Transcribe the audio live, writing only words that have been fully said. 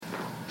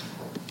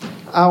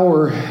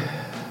Our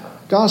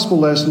gospel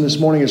lesson this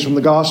morning is from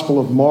the Gospel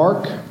of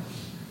Mark,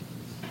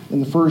 in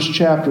the first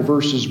chapter,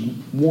 verses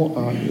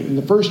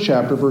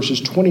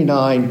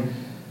 29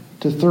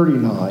 to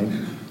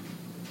 39.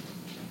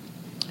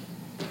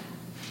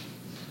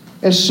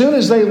 As soon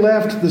as they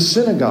left the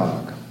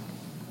synagogue,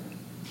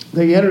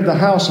 they entered the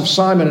house of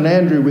Simon and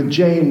Andrew with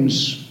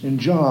James and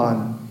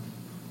John.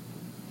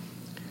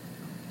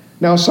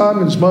 Now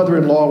Simon's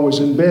mother-in-law was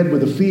in bed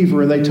with a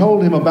fever, and they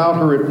told him about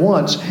her at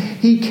once.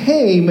 He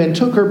came and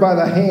took her by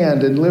the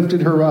hand and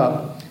lifted her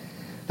up.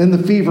 Then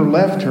the fever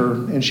left her,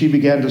 and she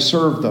began to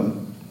serve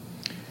them.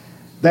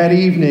 That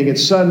evening at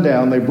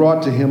sundown, they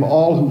brought to him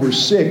all who were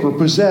sick or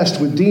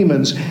possessed with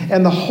demons,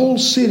 and the whole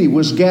city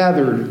was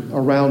gathered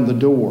around the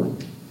door.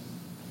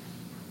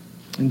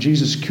 And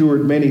Jesus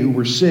cured many who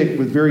were sick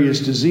with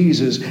various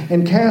diseases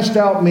and cast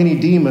out many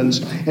demons,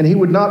 and he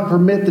would not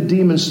permit the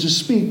demons to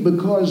speak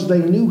because they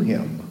knew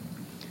him.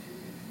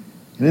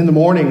 And in the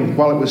morning,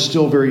 while it was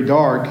still very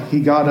dark,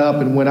 he got up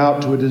and went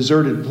out to a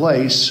deserted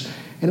place,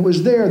 and it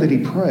was there that he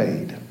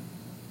prayed.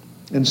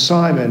 And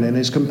Simon and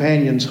his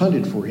companions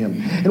hunted for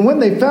him. And when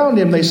they found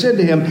him, they said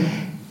to him,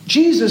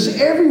 "Jesus,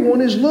 everyone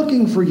is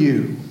looking for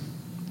you."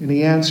 And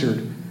he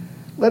answered,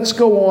 "Let's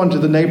go on to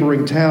the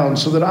neighboring town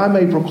so that I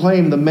may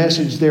proclaim the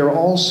message there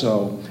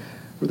also,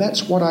 for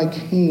that's what I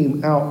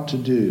came out to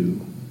do."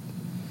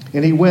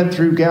 And he went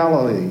through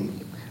Galilee,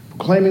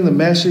 proclaiming the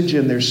message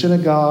in their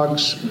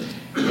synagogues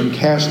and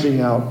casting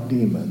out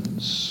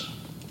demons.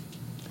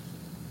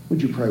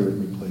 Would you pray with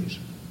me, please?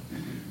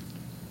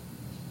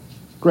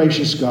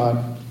 Gracious God,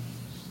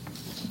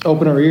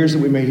 open our ears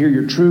that we may hear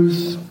your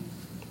truth.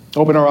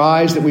 Open our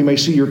eyes that we may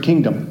see your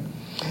kingdom.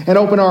 And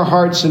open our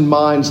hearts and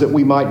minds that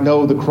we might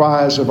know the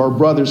cries of our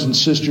brothers and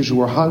sisters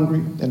who are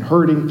hungry and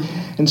hurting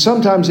and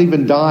sometimes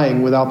even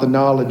dying without the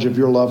knowledge of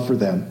your love for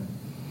them.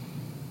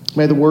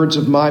 May the words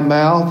of my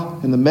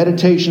mouth and the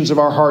meditations of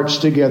our hearts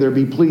together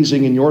be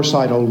pleasing in your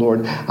sight, O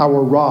Lord,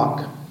 our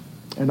rock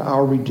and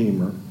our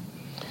Redeemer.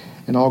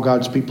 And all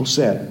God's people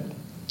said,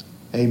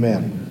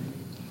 Amen.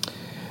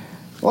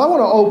 Well, I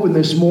want to open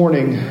this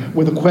morning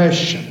with a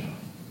question.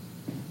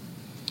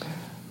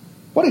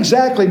 What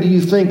exactly do you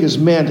think is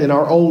meant in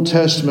our Old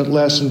Testament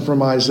lesson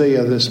from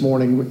Isaiah this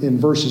morning in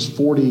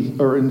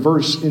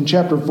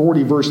chapter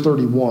 40, verse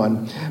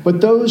 31? But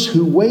those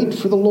who wait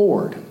for the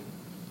Lord.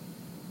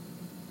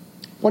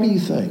 What do you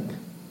think?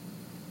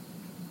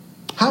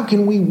 How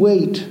can we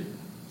wait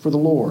for the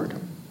Lord?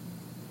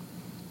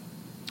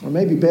 Or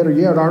maybe better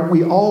yet, aren't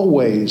we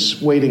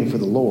always waiting for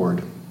the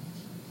Lord?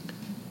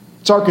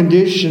 It's our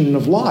condition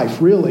of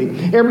life, really.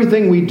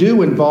 Everything we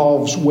do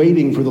involves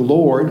waiting for the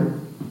Lord.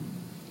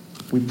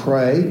 We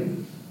pray,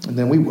 and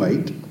then we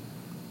wait.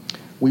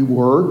 We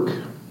work,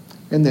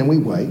 and then we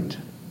wait.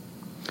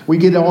 We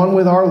get on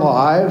with our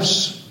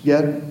lives,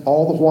 yet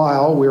all the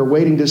while we're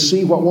waiting to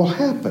see what will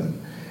happen.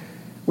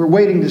 We're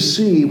waiting to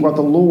see what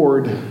the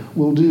Lord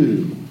will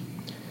do.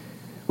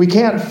 We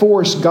can't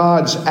force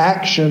God's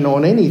action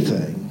on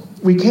anything.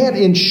 We can't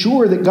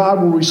ensure that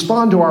God will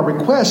respond to our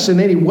requests in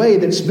any way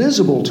that's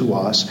visible to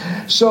us.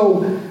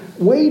 So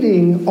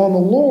waiting on the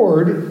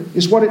Lord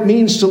is what it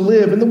means to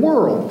live in the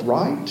world,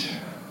 right?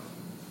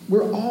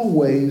 We're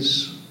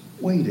always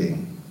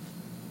waiting.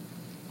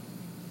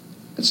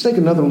 Let's take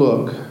another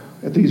look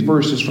at these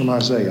verses from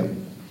Isaiah.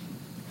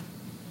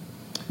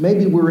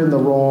 Maybe we're in the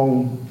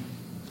wrong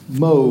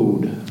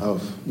mode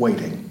of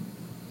waiting.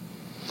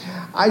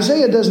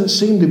 Isaiah doesn't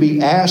seem to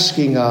be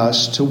asking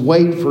us to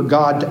wait for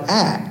God to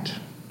act.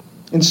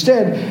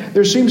 Instead,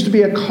 there seems to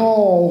be a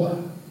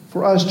call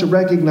for us to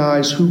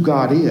recognize who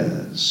God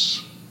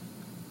is.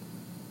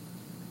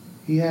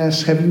 He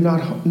asks, have you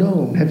not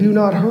known? Have you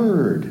not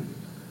heard?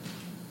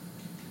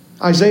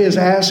 Isaiah is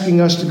asking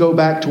us to go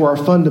back to our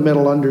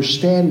fundamental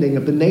understanding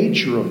of the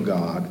nature of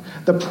God,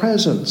 the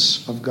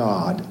presence of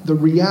God, the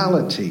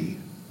reality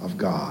of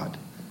God.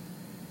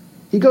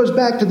 He goes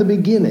back to the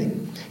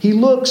beginning. He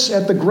looks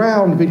at the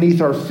ground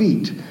beneath our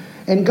feet,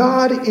 and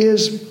God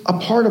is a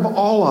part of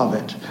all of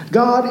it.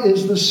 God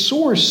is the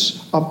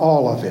source of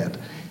all of it.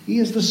 He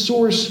is the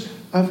source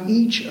of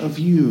each of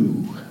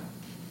you.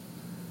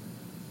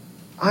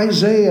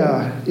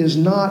 Isaiah is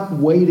not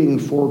waiting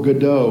for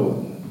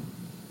Godot,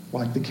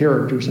 like the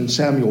characters in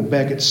Samuel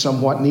Beckett's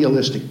somewhat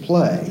nihilistic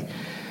play.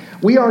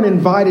 We aren't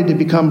invited to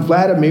become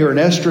Vladimir and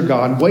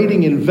Estragon,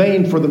 waiting in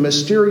vain for the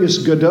mysterious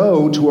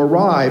Godot to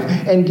arrive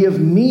and give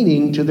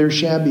meaning to their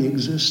shabby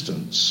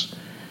existence.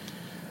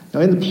 Now,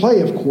 in the play,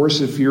 of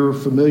course, if you're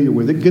familiar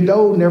with it,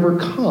 Godot never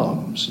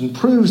comes and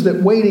proves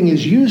that waiting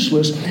is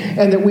useless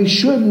and that we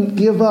shouldn't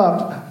give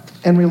up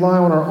and rely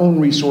on our own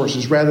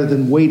resources rather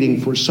than waiting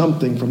for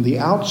something from the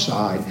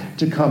outside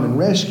to come and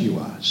rescue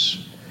us.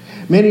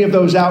 Many of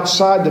those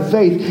outside the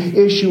faith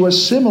issue a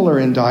similar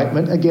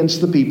indictment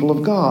against the people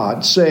of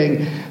God,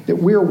 saying that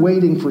we're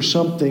waiting for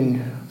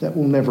something that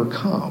will never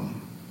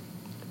come.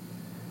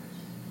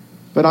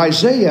 But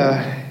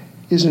Isaiah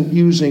isn't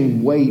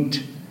using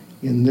wait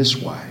in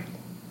this way.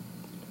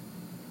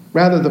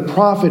 Rather, the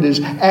prophet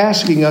is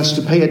asking us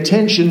to pay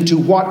attention to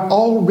what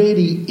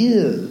already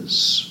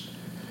is.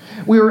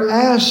 We are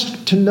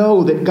asked to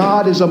know that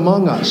God is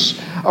among us,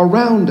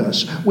 around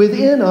us,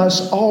 within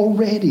us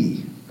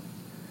already.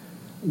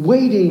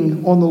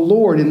 Waiting on the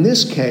Lord in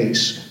this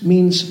case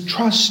means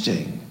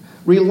trusting,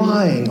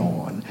 relying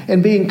on,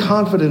 and being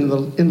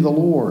confident in the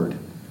Lord.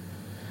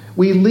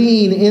 We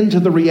lean into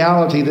the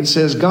reality that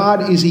says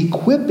God is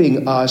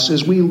equipping us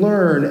as we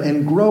learn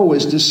and grow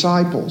as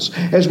disciples,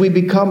 as we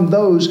become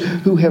those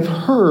who have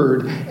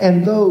heard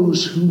and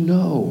those who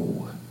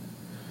know.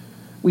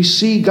 We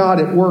see God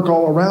at work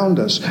all around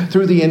us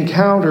through the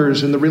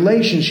encounters and the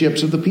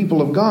relationships of the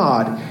people of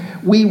God.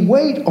 We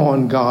wait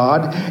on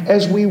God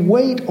as we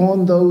wait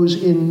on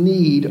those in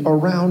need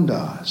around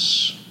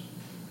us.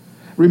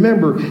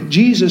 Remember,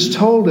 Jesus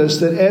told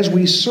us that as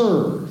we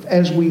serve,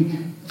 as we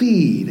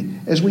feed,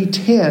 as we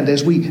tend,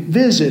 as we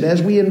visit,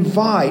 as we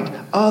invite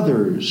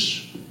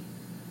others,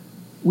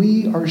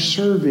 we are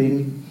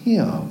serving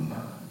Him.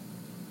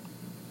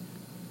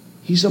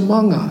 He's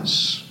among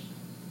us.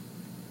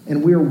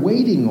 And we're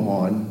waiting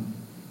on,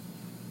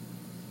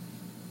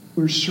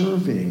 we're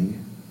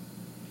serving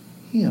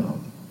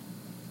Him.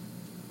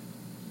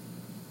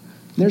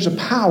 There's a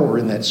power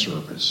in that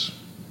service.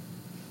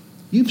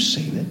 You've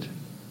seen it.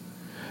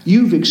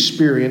 You've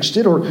experienced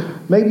it, or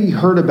maybe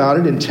heard about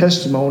it in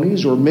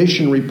testimonies or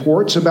mission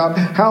reports about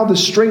how the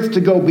strength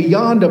to go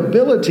beyond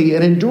ability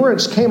and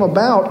endurance came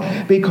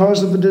about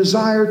because of the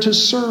desire to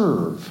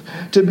serve,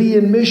 to be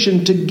in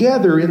mission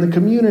together in the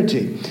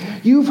community.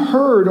 You've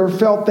heard or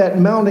felt that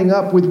mounting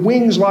up with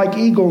wings like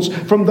eagles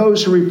from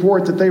those who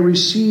report that they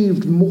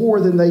received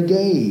more than they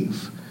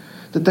gave,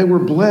 that they were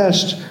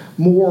blessed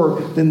more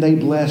than they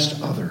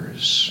blessed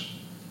others.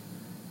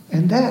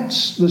 And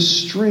that's the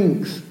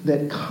strength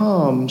that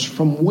comes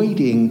from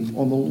waiting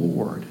on the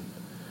Lord,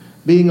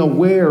 being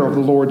aware of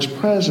the Lord's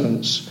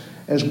presence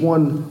as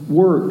one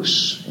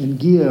works and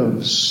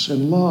gives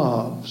and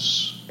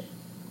loves.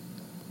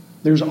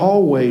 There's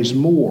always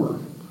more.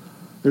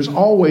 There's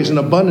always an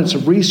abundance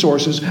of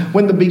resources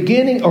when the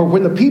beginning or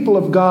when the people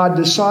of God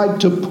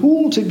decide to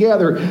pool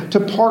together to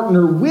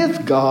partner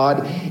with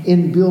God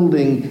in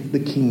building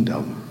the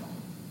kingdom.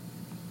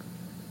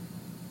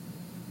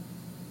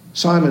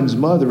 Simon's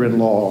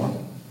mother-in-law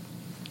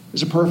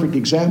is a perfect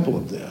example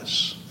of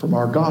this from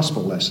our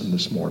gospel lesson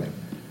this morning.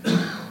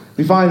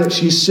 We find that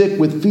she's sick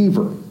with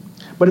fever,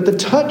 but at the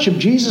touch of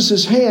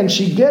Jesus' hand,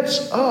 she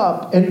gets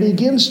up and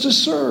begins to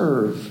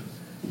serve.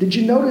 Did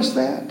you notice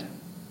that?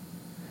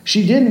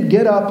 She didn't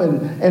get up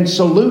and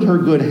salute her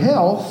good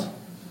health.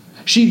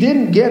 She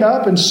didn't get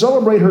up and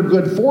celebrate her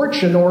good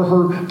fortune or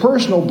her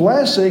personal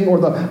blessing or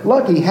the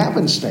lucky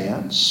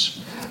happenstance.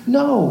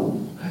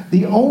 No.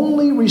 The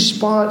only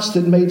response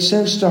that made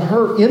sense to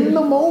her in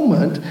the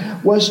moment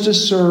was to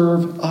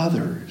serve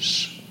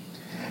others.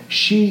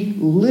 She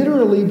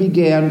literally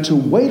began to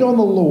wait on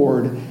the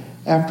Lord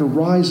after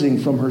rising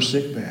from her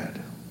sickbed.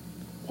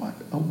 What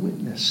a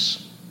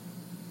witness.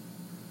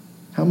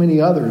 How many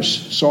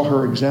others saw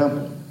her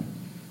example?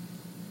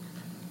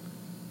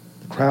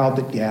 The crowd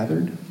that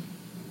gathered,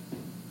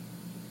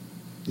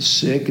 the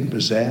sick and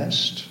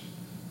possessed,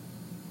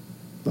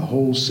 the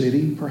whole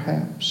city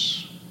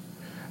perhaps.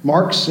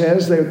 Mark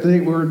says that they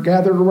were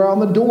gathered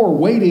around the door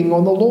waiting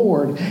on the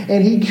Lord,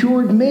 and He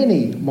cured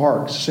many,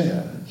 Mark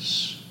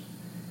says.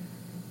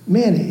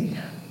 Many,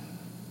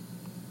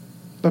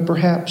 but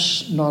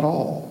perhaps not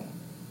all.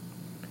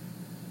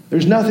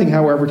 There's nothing,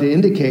 however, to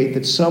indicate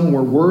that some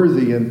were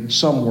worthy and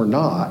some were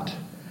not.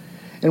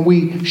 And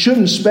we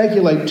shouldn't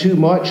speculate too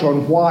much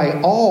on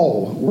why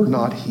all were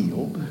not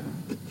healed.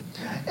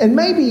 And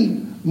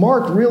maybe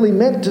Mark really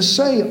meant to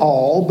say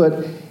all,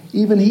 but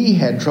even he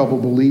had trouble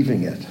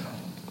believing it.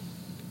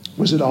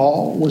 Was it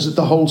all? Was it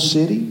the whole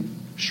city?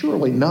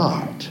 Surely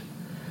not.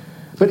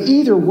 But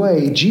either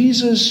way,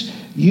 Jesus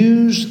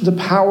used the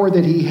power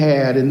that He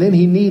had, and then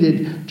He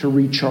needed to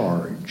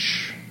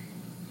recharge.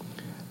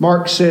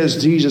 Mark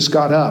says Jesus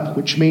got up,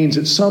 which means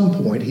at some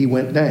point He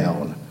went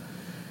down.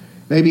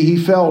 Maybe He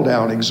fell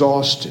down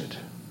exhausted.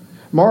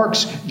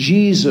 Mark's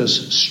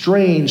Jesus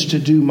strains to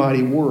do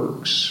mighty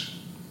works.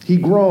 He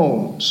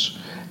groans.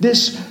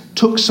 This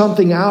took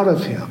something out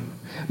of Him.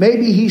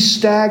 Maybe he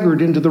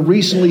staggered into the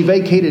recently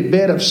vacated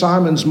bed of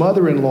Simon's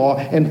mother-in-law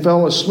and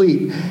fell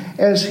asleep,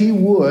 as he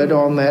would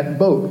on that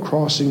boat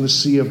crossing the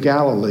Sea of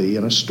Galilee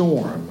in a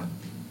storm.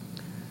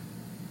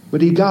 But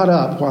he got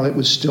up while it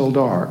was still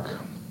dark.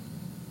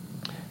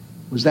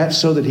 Was that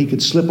so that he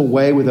could slip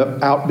away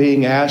without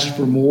being asked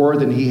for more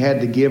than he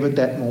had to give at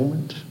that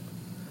moment?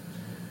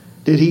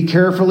 Did he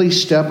carefully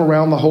step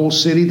around the whole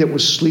city that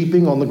was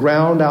sleeping on the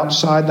ground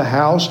outside the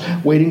house,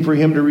 waiting for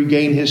him to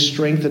regain his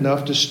strength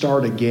enough to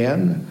start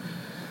again?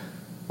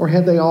 Or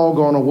had they all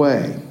gone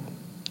away,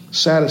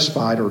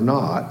 satisfied or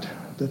not,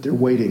 that their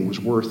waiting was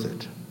worth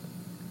it?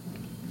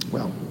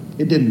 Well,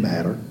 it didn't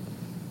matter,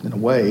 in a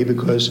way,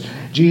 because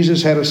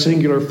Jesus had a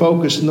singular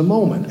focus in the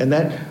moment, and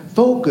that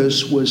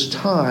focus was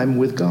time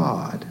with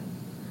God.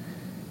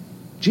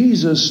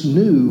 Jesus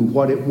knew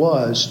what it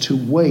was to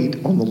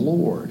wait on the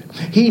Lord.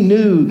 He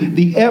knew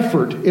the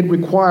effort it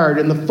required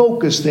and the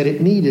focus that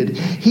it needed.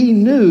 He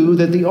knew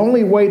that the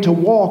only way to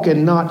walk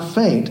and not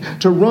faint,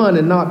 to run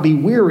and not be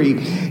weary,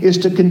 is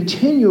to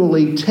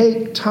continually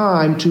take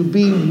time to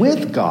be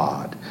with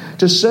God,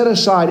 to set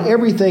aside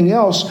everything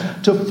else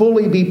to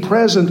fully be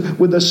present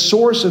with the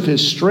source of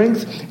his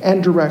strength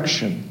and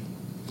direction.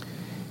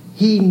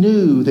 He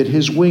knew that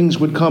his wings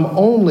would come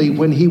only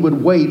when he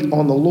would wait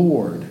on the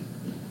Lord.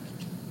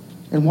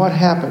 And what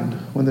happened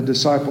when the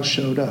disciples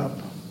showed up?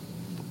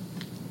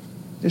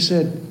 They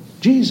said,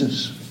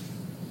 "Jesus,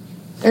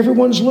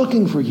 everyone's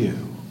looking for you."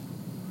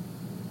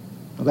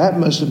 Well, that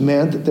must have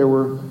meant that there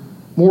were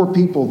more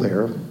people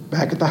there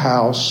back at the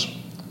house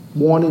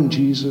wanting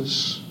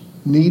Jesus,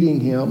 needing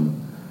him.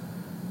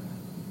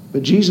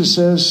 But Jesus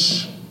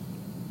says,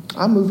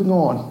 "I'm moving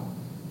on."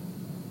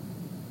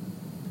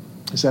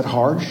 Is that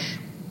harsh?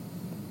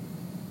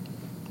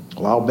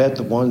 Well, I'll bet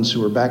the ones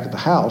who were back at the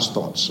house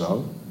thought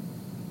so.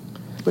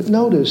 But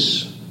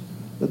notice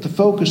that the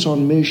focus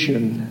on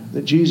mission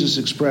that Jesus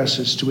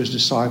expresses to his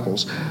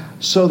disciples,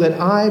 "so that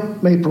I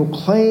may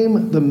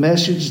proclaim the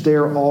message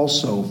there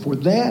also, for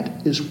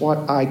that is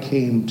what I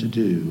came to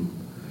do."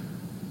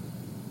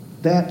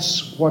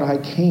 That's what I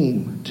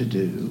came to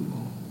do.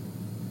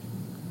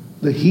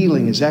 The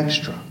healing is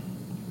extra.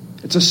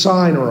 It's a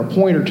sign or a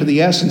pointer to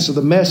the essence of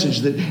the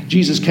message that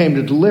Jesus came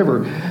to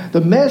deliver.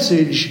 The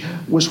message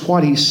was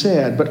what he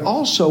said, but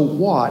also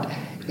what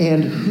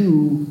and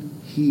who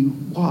he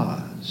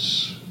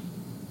was.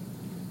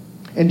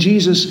 And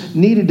Jesus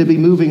needed to be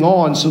moving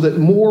on so that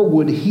more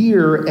would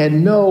hear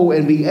and know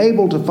and be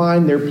able to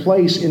find their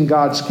place in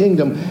God's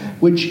kingdom,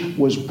 which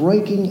was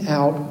breaking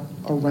out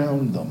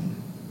around them.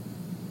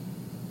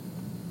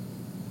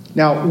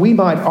 Now, we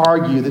might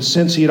argue that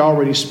since he had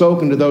already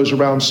spoken to those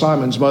around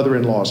Simon's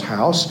mother-in-law's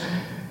house,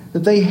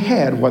 that they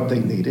had what they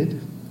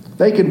needed.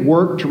 They could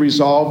work to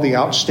resolve the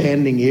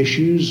outstanding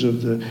issues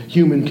of the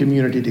human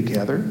community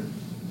together,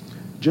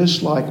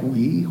 just like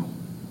we,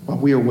 while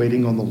we are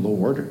waiting on the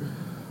Lord,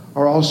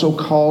 are also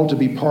called to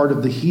be part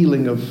of the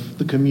healing of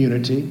the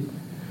community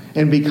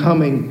and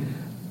becoming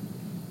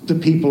the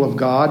people of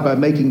God by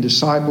making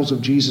disciples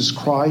of Jesus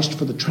Christ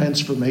for the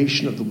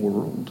transformation of the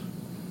world.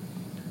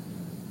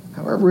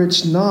 However,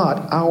 it's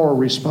not our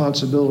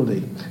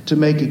responsibility to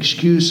make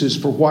excuses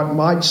for what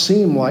might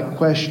seem like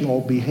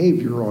questionable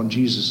behavior on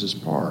Jesus'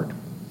 part.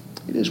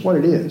 It is what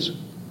it is.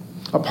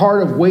 A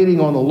part of waiting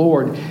on the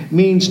Lord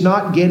means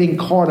not getting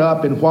caught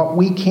up in what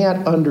we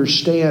can't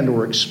understand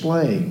or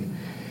explain.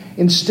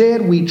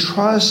 Instead, we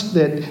trust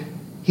that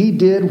he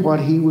did what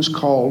he was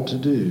called to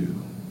do,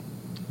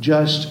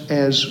 just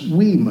as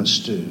we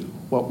must do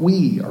what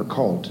we are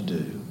called to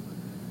do.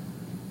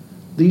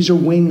 These are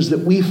wings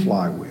that we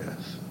fly with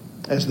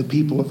as the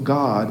people of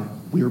God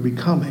we are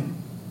becoming.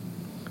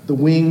 The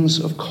wings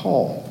of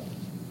call,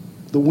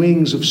 the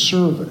wings of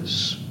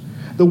service,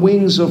 the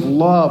wings of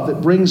love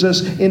that brings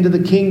us into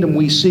the kingdom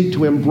we seek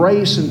to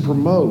embrace and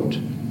promote.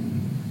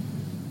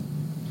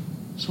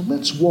 So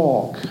let's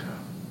walk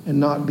and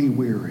not be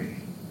weary.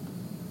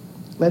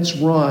 Let's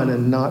run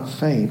and not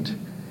faint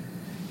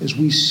as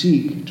we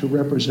seek to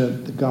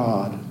represent the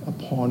God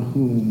upon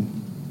whom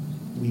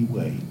we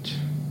wait.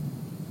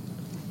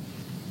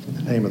 In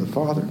the name of the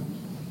Father,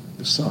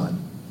 the Son,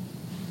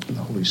 and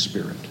the Holy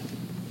Spirit.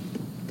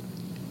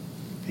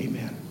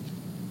 Amen.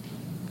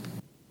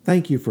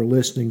 Thank you for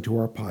listening to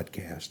our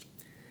podcast.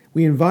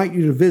 We invite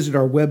you to visit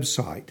our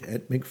website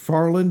at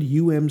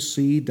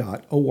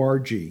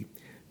mcfarlandumc.org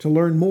to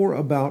learn more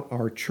about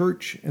our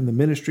church and the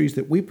ministries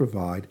that we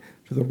provide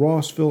to the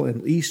Rossville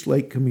and East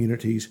Lake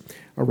communities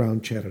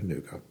around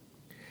Chattanooga.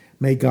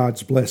 May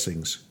God's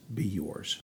blessings be yours.